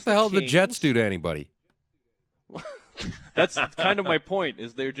 Perhaps what the hell did the Jets do to anybody? That's kind of my point.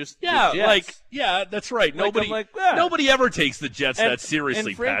 Is they're just the Jets. That's right. Nobody ever takes the Jets that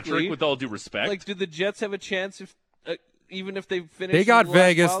seriously, frankly, Patrick. With all due respect, do the Jets have a chance if even if they finish? They got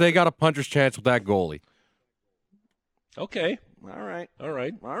Vegas. They got a puncher's chance with that goalie. Okay. All right.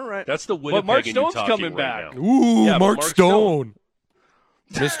 That's the Winnipeg. But Mark Stone's talking coming right back. Now. Ooh, Mark Stone.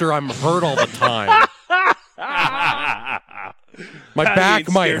 Mister, I'm hurt all the time. My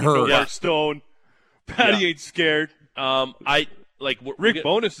back might hurt. Mark Stone. Patty ain't scared. Rick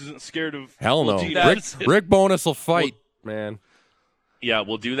Bowness isn't scared of. Hell no. Rick Bowness will fight, man. Yeah,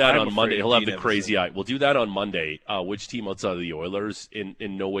 we'll do that on Monday. He'll have the crazy eye. We'll do that on Monday. Which team outside of the Oilers, in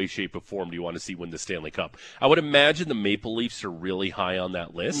no way, shape, or form, do you want to see win the Stanley Cup? I would imagine the Maple Leafs are really high on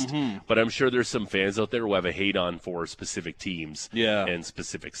that list, but I'm sure there's some fans out there who have a hate on for specific teams and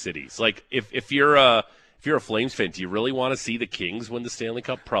specific cities. Like if you're a Flames fan, do you really want to see the Kings win the Stanley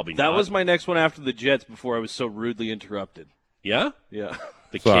Cup? Probably not. That was my next one after the Jets before I was so rudely interrupted. Yeah? Yeah.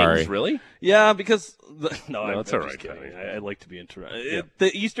 The Kings, really? Yeah, because that's all right. Kidding. I like to be interrupted.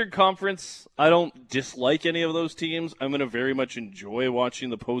 The Eastern Conference, I don't dislike any of those teams. I'm going to very much enjoy watching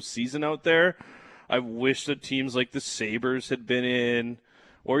the postseason out there. I wish that teams like the Sabres had been in,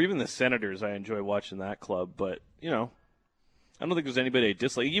 or even the Senators. I enjoy watching that club, but I don't think there's anybody I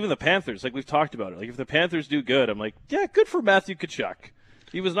dislike. Even the Panthers, like we've talked about it. Like if the Panthers do good, I'm like, yeah, good for Matthew Tkachuk.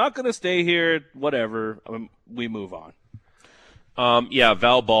 He was not going to stay here. Whatever. We move on.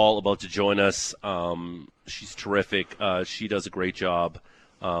 Val Ball about to join us. She's terrific. She does a great job.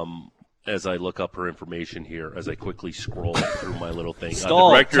 As I look up her information here, as I quickly scroll through my little thing. The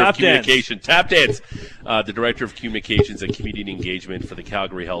Director of Communications, Tap Dance. The Director of Communications and Community Engagement for the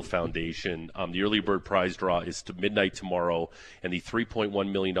Calgary Health Foundation. The early bird prize draw is to midnight tomorrow, and the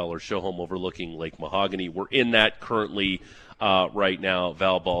 $3.1 million show home overlooking Lake Mahogany. We're in that currently right now.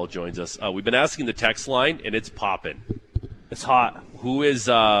 Val Ball joins us. We've been asking the text line, and it's popping. It's hot. Who's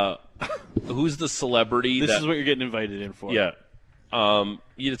the celebrity? This is what you're getting invited in for. Yeah.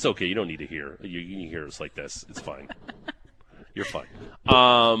 It's okay. You don't need to hear. You can hear us like this. It's fine. You're fine.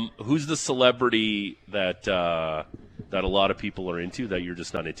 Who's the celebrity that a lot of people are into that you're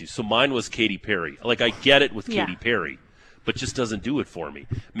just not into? So mine was Katy Perry. Like, I get it with Katy Perry, but just doesn't do it for me.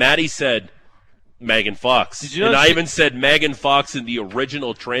 Maddie said Megan Fox. And I even said Megan Fox in the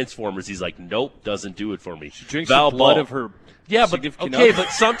original Transformers. He's like, nope, doesn't do it for me. She drinks the blood of her. Yeah, but okay, but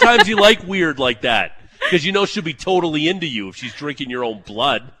sometimes you like weird like that. Because she'll be totally into you if she's drinking your own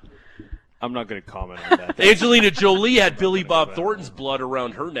blood. I'm not going to comment on that. Angelina Jolie had Billy Bob Thornton's blood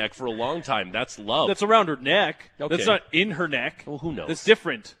around her neck for a long time. That's love. That's around her neck. Okay. That's not in her neck. Well, who knows? That's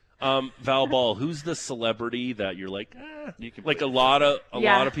different. Val Ball, who's the celebrity that you're like, like a lot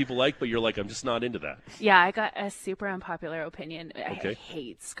of people like, but you're like, I'm just not into that? Yeah, I got a super unpopular opinion. Okay. I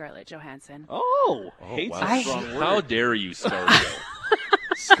hate Scarlett Johansson. Hate's wow. a strong word. How dare you, ScarJo?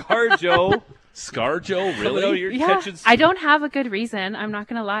 ScarJo. ScarJo, really? I don't have a good reason. I'm not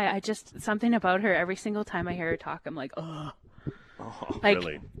gonna lie. I just something about her. Every single time I hear her talk, I'm like, oh. Like,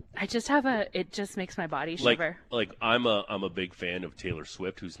 really? I just have it just makes my body shiver. Like I'm a big fan of Taylor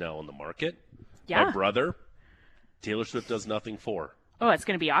Swift, who's now on the market. Yeah. My brother, Taylor Swift does nothing for. Oh, it's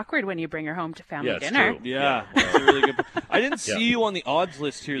going to be awkward when you bring her home to family it's dinner. True. Yeah, that's a really good. I didn't see you on the odds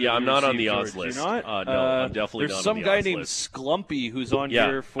list here. Yeah, I'm not on the odds George. list. You're not? No, I'm definitely there's not some on the guy odds named list. Sklumpy who's on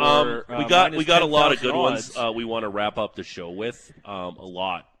here for. we got a lot of good odds. ones. We want to wrap up the show with a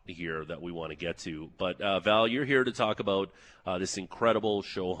lot here that we want to get to. But Val, you're here to talk about this incredible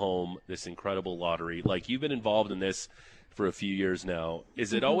show home, this incredible lottery. Like, you've been involved in this for a few years now.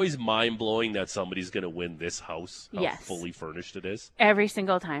 Is it always mind-blowing that somebody's going to win this house, how Yes. fully furnished it is? Every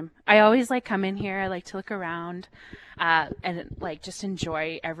single time. I always come in here. I like to look around and just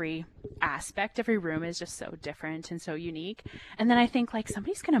enjoy every aspect. Every room is just so different and so unique. And then I think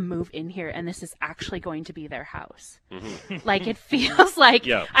somebody's going to move in here and this is actually going to be their house. Mm-hmm. It feels like,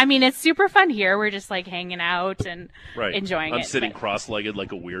 Yeah. I mean, it's super fun here. We're just hanging out and Right. enjoying I'm it. sitting but- cross-legged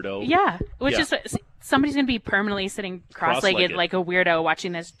like a weirdo. Yeah, which Yeah. is somebody's going to be permanently sitting cross-legged Cross-legged. like a weirdo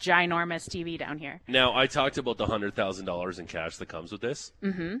watching this ginormous TV down here. Now, I talked about the $100,000 in cash that comes with this.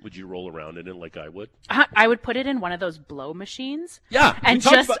 Mm-hmm. Would you roll around in it like I would? I would put it in one of those blow machines. Yeah. And we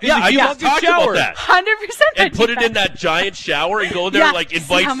talked just about, I talked shower. about that. 100%. And put it in that giant shower and go there, Yeah, see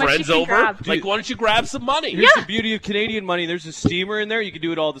invite how much you friends can over. grab. Like, why don't you grab some money? Here's the beauty of Canadian money. There's a steamer in there. You can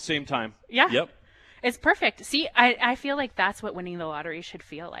do it all at the same time. Yeah. Yep. It's perfect. See, I feel like that's what winning the lottery should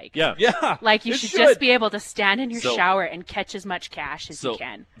feel like. Yeah. Yeah. Like you it should just be able to stand in your So- shower and catch as much cash as So, you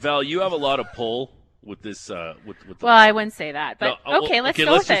can. Val, you have a lot of pull with this. With the, Well, I wouldn't say that, but No, okay, let's go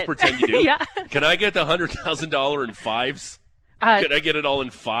let's with just it. pretend you do. Yeah. Can I get the $100,000 in fives? Uh, Can I get it all in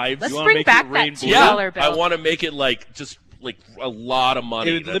fives? Let's wanna bring make back it that rain $2 blue? bill. I want to make it just a lot of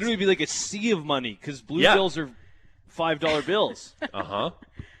money. It would literally be like a sea of money because blue Yeah. bills are $5 bills.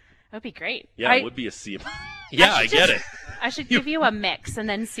 That'd be great. Yeah, it would be a sea of Yeah, I get it. I should give you a mix and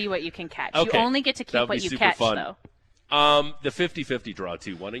then see what you can catch. Okay. You only get to That keep would what be you super catch, fun. though. The 50-50 draw,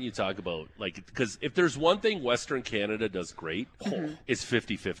 too. Why don't you talk about, because if there's one thing Western Canada does great, is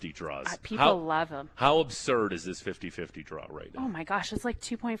 50-50 draws. People love them. How absurd is this 50-50 draw right now? Oh my gosh, it's like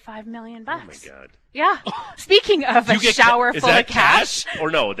 $2.5 million. Oh, my God. Yeah. Speaking of a You get shower is full that of cash,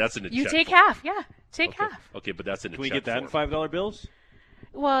 Or no, that's in a you check. take half. Yeah, take Okay. half. Okay, but that's in a Can we check get that in form. $5 bills?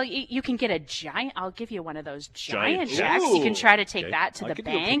 Well, you can get a giant. I'll give you one of those Giant giant checks. You can Ooh. try to take Okay. that to I the could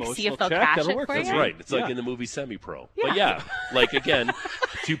do a bank, see if promotional they'll check. cash That'll it work. for That's you. Right. It's like Yeah. in the movie Semi-Pro. Yeah. But yeah, again,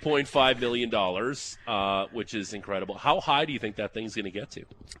 $2.5 million, which is incredible. How high do you think that thing's going to get to?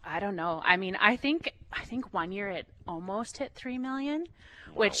 I don't know. I mean, I think 1 year it almost hit $3 million,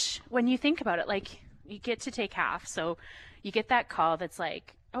 which when you think about it, you get to take half. So you get that call that's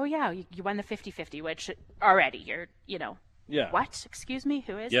like, oh yeah, you won the 50-50, which already you're, Yeah. what? Excuse me,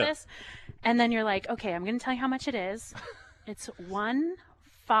 who is Yeah. this? And then you're like, okay, I'm going to tell you how much it is. It's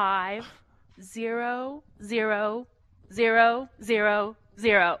 1500000.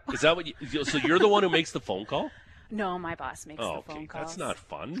 Is that what you? So you're the one who makes the phone call? No, my boss makes Oh, the phone okay. calls. That's not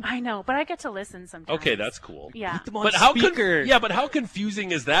fun. I know, but I get to listen sometimes. Okay, that's cool. Yeah. But how but how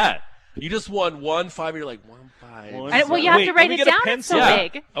confusing is that? You just won 1-5, and you're like 1-5. Well, you have Wait, to write let me it get a down. It's pencil. so Yeah.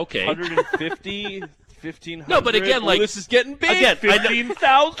 big. Okay. 150, 1,500. No, but again, Ooh, this is getting big. again, I know-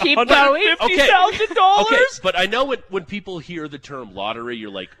 $15,000. Keep going. $150,000. Okay, but I know when people hear the term lottery, you're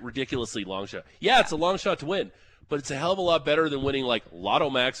like ridiculously long shot. Yeah, it's a long shot to win, but it's a hell of a lot better than winning like Lotto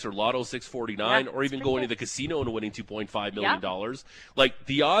Max or Lotto 649, Yeah, or it's even pretty going to good. the casino and winning $2.5 million. Like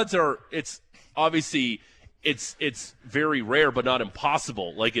the odds are, it's obviously it's very rare, but not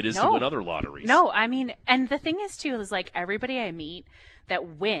impossible, like it is to No. win other lotteries. No, I mean, and the thing is too is everybody I meet that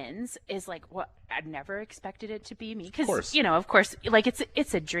wins is what I'd never expected it to be me because course. of course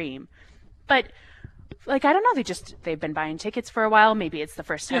it's a dream, but I don't know, they've been buying tickets for a while. Maybe it's the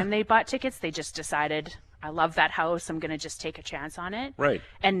first time they bought tickets. They just decided, I love that house, I'm gonna just take a chance on it. Right.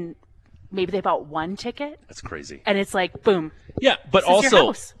 And maybe they bought one ticket That's crazy. and it's like boom. Yeah, but This is your also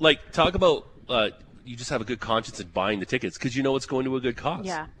house. talk about you just have a good conscience in buying the tickets because you know it's going to a good cause.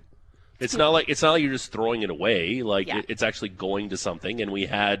 Yeah. It's not like you're just throwing it away. Yeah. It's actually going to something. And we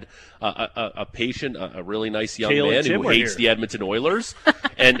had a patient, a really nice young Kale and man Tim who were hates here. the Edmonton Oilers,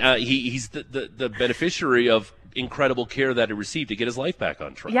 and he's the beneficiary of incredible care that he received to get his life back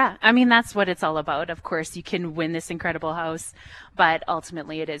on track. Yeah, I mean, that's what it's all about. Of course, you can win this incredible house, but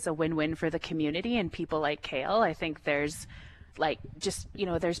ultimately it is a win-win for the community and people like Kale. I think there's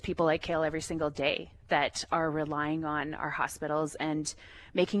there's people like Kale every single day that are relying on our hospitals and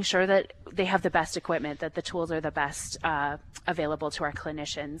making sure that they have the best equipment, that the tools are the best available to our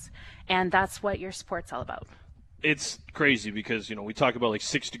clinicians. And that's what your support's all about. It's crazy because, we talk about like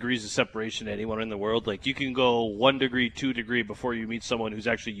 6 degrees of separation to anyone in the world. Like you can go 1 degree, 2 degree before you meet someone who's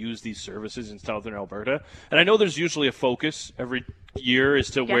actually used these services in Southern Alberta. And I know there's usually a focus every year as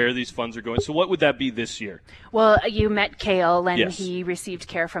to where these funds are going. So what would that be this year? Well, you met Kale and Yes. he received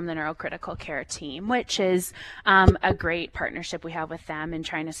care from the neurocritical care team, which is a great partnership we have with them and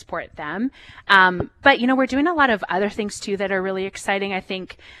trying to support them. But, we're doing a lot of other things too that are really exciting. I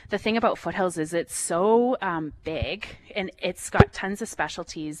think the thing about Foothills is it's so big and it's got tons of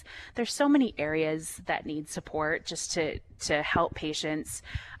specialties. There's so many areas that need support just to help patients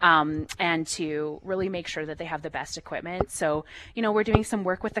and to really make sure that they have the best equipment. So, we're doing some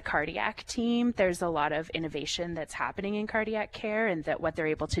work with the cardiac team. There's a lot of innovation that's happening in cardiac care and that what they're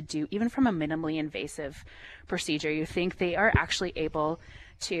able to do, even from a minimally invasive procedure, you think they are actually able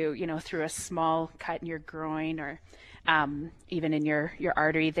to, through a small cut in your groin or even in your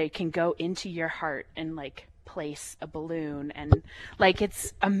artery, they can go into your heart and place a balloon and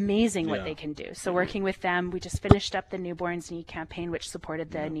it's amazing what they can do. So working with them, we just finished up the Newborns Knee campaign, which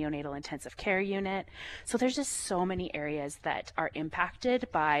supported the neonatal intensive care unit. So there's just so many areas that are impacted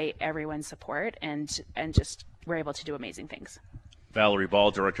by everyone's support and just we're able to do amazing things. Valerie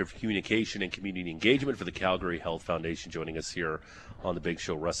Ball, Director of Communication and Community Engagement for the Calgary Health Foundation, joining us here on the Big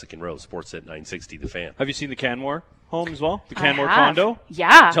Show. Russick and Rose, Sportsnet 960, The Fan. Have you seen the Canmore home as well? The I Canmore have. condo?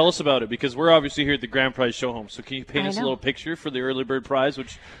 Yeah. Tell us about it, because we're obviously here at the Grand Prize Show Home. So can you paint us a little picture for the early bird prize,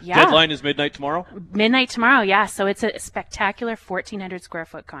 which deadline is midnight tomorrow? Midnight tomorrow, yeah. So it's a spectacular 1,400 square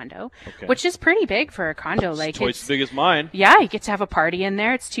foot condo, which is pretty big for a condo. It's twice as big as mine. Yeah, you get to have a party in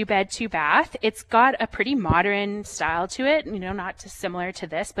there. It's 2 bed, 2 bath. It's got a pretty modern style to it, not dissimilar to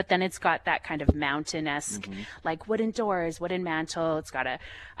this, but then it's got that kind of mountain-esque, wooden doors, wooden mantle. It's got a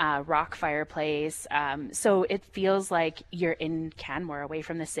rock fireplace. So it feels like you're in Canmore, away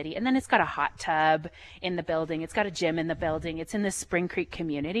from the city. And then it's got a hot tub in the building. It's got a gym in the building. It's in the Spring Creek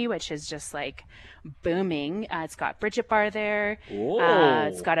community, which is just booming. It's got Bridget Bar there.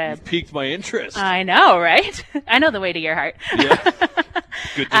 It's got You've piqued my interest. I know, right? I know the way to your heart. Yeah.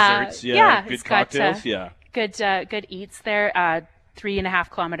 Good desserts. Good cocktails. Good eats there. 3.5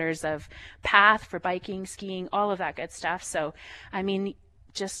 kilometers of path for biking, skiing, all of that good stuff. So,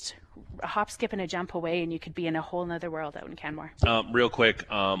 just a hop, skip, and a jump away, and you could be in a whole nother world out in Canmore. Real quick,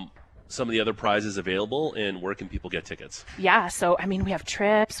 some of the other prizes available, and where can people get tickets? Yeah, so, we have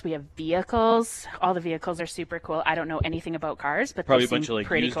trips, we have vehicles. All the vehicles are super cool. I don't know anything about cars, but probably they a seem bunch of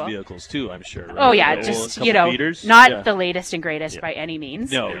pretty used cool. vehicles, too, I'm sure. Right? Oh, yeah, just, not the latest and greatest by any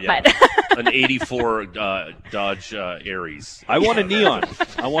means. No, but an 84 Dodge Aries. I want a neon.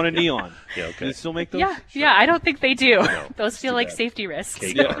 Yeah, okay. Do they still make those? Yeah, yeah, I don't think they do. No, those feel like bad. safety risks.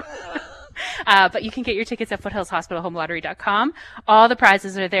 Cake Yeah. But you can get your tickets at foothillshospitalhomelottery.com. All the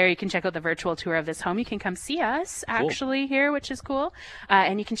prizes are there. You can check out the virtual tour of this home. You can come see us actually here, which is cool.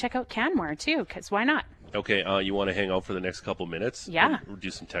 And you can check out Canmore too, because why not? Okay, you want to hang out for the next couple minutes? Yeah. We'll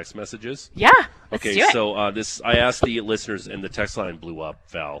do some text messages? Yeah, let's Okay, do it. so I asked the listeners, and the text line blew up,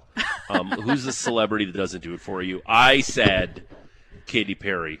 Val. Who's the celebrity that doesn't do it for you? I said Katy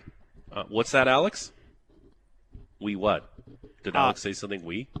Perry. What's that, Alex? We what? Did Alex say something?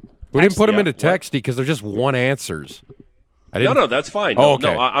 We didn't put them into what? texty because they're just one answers. No, that's fine. Oh, No,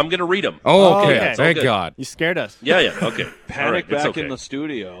 okay. no, I'm going to read them. Oh, okay. okay. Thank good. God. You scared us. Yeah, okay. Panic All right, it's back okay. in the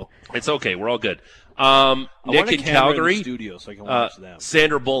studio. It's okay. We're all good. I Nick want a in camera in Calgary. the studio so I can watch them.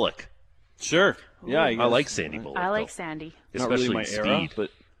 Sandra Bullock. Sure. Yeah, I like Sandy Bullock. I like though. Sandy. Not Especially really my in era, Speed. but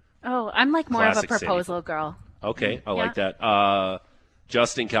Oh, I'm like more Classic of a proposal girl. Okay, I like that.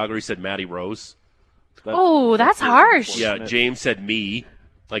 Justin Calgary said Maddie Rose. Oh, that's harsh. Yeah, James said me.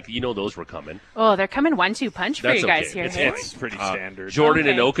 Those were coming. Oh, they're coming 1-2 punch for That's you guys okay. here. it's pretty standard. Jordan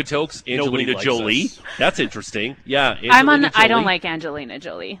Okay. and Okotoks, Nobody Angelina likes Jolie. us. That's interesting. Yeah, I'm on. Angelina I don't Jolie. like Angelina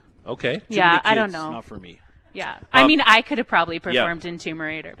Jolie. Okay. Yeah, Too many I don't kids, know. Not for me. Yeah, I could have probably performed in Tomb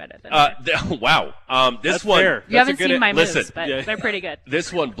Raider better than her. Wow. This That's one. fair. You That's haven't a good seen my listen, moves, but yeah. they're pretty good.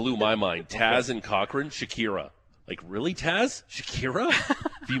 This one blew my mind. Taz and Cochran, Shakira. Really, Taz? Shakira?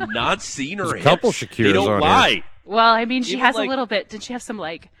 Have you not seen her There's a couple hips? Shakiras They don't on here. lie. Well, she Even has a like- little bit. Did she have some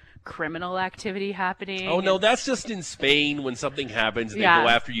criminal activity happening. Oh, no, that's just in Spain when something happens, they Yeah. go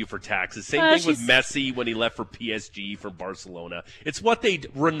after you for taxes. Same thing with Messi when he left for PSG from Barcelona. It's what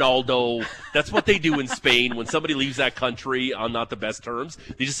Ronaldo, that's what they do in Spain when somebody leaves that country on not the best terms.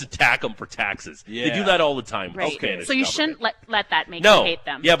 They just attack them for taxes. Yeah. They do that all the time. Right. Spanish So you government. shouldn't let that make No. you hate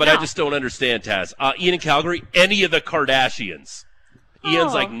them. Yeah, but No. I just don't understand, Taz. Ian in Calgary, any of the Kardashians.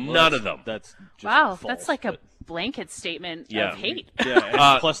 Ian's Oh. like, none of them. That's just Wow, false, that's like a but- blanket statement Yeah. of hate. Yeah,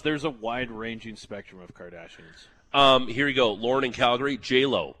 and plus there's a wide-ranging spectrum of Kardashians. Here you go. Lauren in Calgary,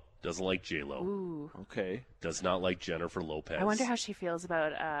 J-Lo. Doesn't like J-Lo. Ooh. Okay. Does not like Jennifer Lopez. I wonder how she feels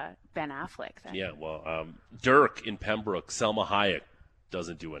about Ben Affleck then. Yeah, well, Dirk in Pembroke, Selma Hayek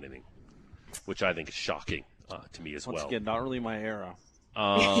doesn't do anything, which I think is shocking to me as Once well. again, not really my era.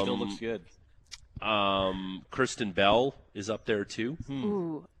 Still looks good. Kristen Bell is up there too.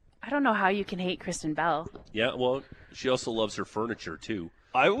 Ooh. I don't know how you can hate Kristen Bell. Yeah, well, she also loves her furniture too.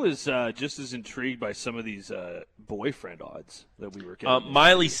 I was just as intrigued by some of these boyfriend odds that we were getting.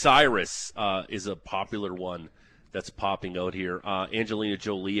 Miley Cyrus is a popular one that's popping out here. Angelina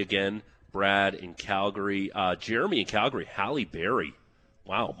Jolie again. Brad in Calgary. Jeremy in Calgary. Halle Berry.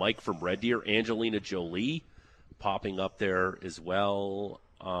 Wow. Mike from Red Deer. Angelina Jolie popping up there as well.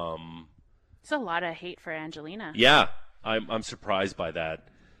 It's a lot of hate for Angelina. Yeah, I'm surprised by that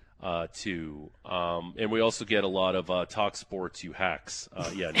too. And we also get a lot of Talk Sports, you hacks.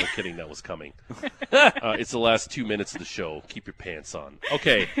 Yeah, no kidding, that was coming. It's the last 2 minutes of the show. Keep your pants on.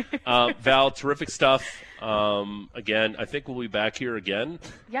 Okay, Val, terrific stuff. Again, I think we'll be back here again.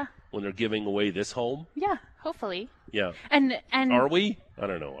 Yeah. When they're giving away this home. Yeah, hopefully. Yeah. And are we? I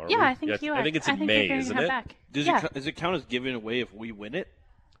don't know. Are we? I think you are. I think it's in May, you're isn't have it? Back. Does it count as giving away if we win it?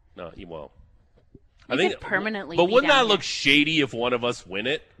 No, well. You I think could permanently. But be wouldn't down that look here. shady if one of us win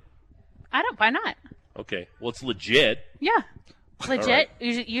it? Why not? Okay. Well, it's legit. Yeah. Legit. right.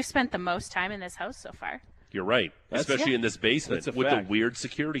 You spent the most time in this house so far. You're right, especially in this basement that's a with fact. the weird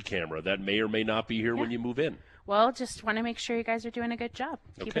security camera that may or may not be here when you move in. Well, just want to make sure you guys are doing a good job.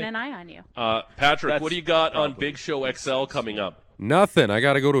 Keeping Okay. an eye on you. Patrick, That's what do you got on probably Big Show XL coming up? Nothing. I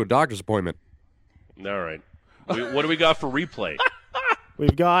got to go to a doctor's appointment. All right. What do we got for replay?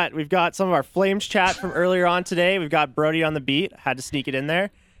 We've got some of our Flames chat from earlier on today. We've got Brody on the beat. Had to sneak it in there,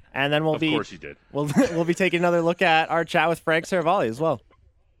 and then Of course you did. We'll be taking another look at our chat with Frank Saravalli as well.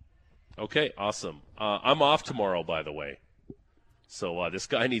 Okay, awesome. I'm off tomorrow, by the way. So this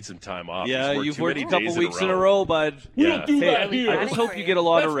guy needs some time off. Yeah, He's you've too worked many a couple days weeks in a row, bud. Yeah. Hey, I just hope you get a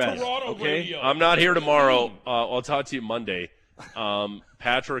lot of rest. Okay. I'm not here tomorrow. I'll talk to you Monday.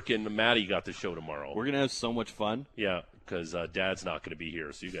 Patrick and Maddie got the show tomorrow. We're gonna have so much fun. Yeah, because Dad's not going to be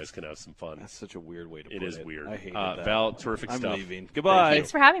here, so you guys can have some fun. That's such a weird way to put It it. is weird. I hate that. Val, terrific I'm stuff. leaving. Goodbye.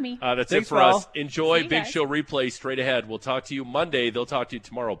 Thanks for having me. That's Thanks, it for Val. us. Enjoy See you Big guys. Show replay straight ahead. We'll talk to you Monday. They'll talk to you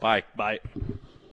tomorrow. Bye. Bye.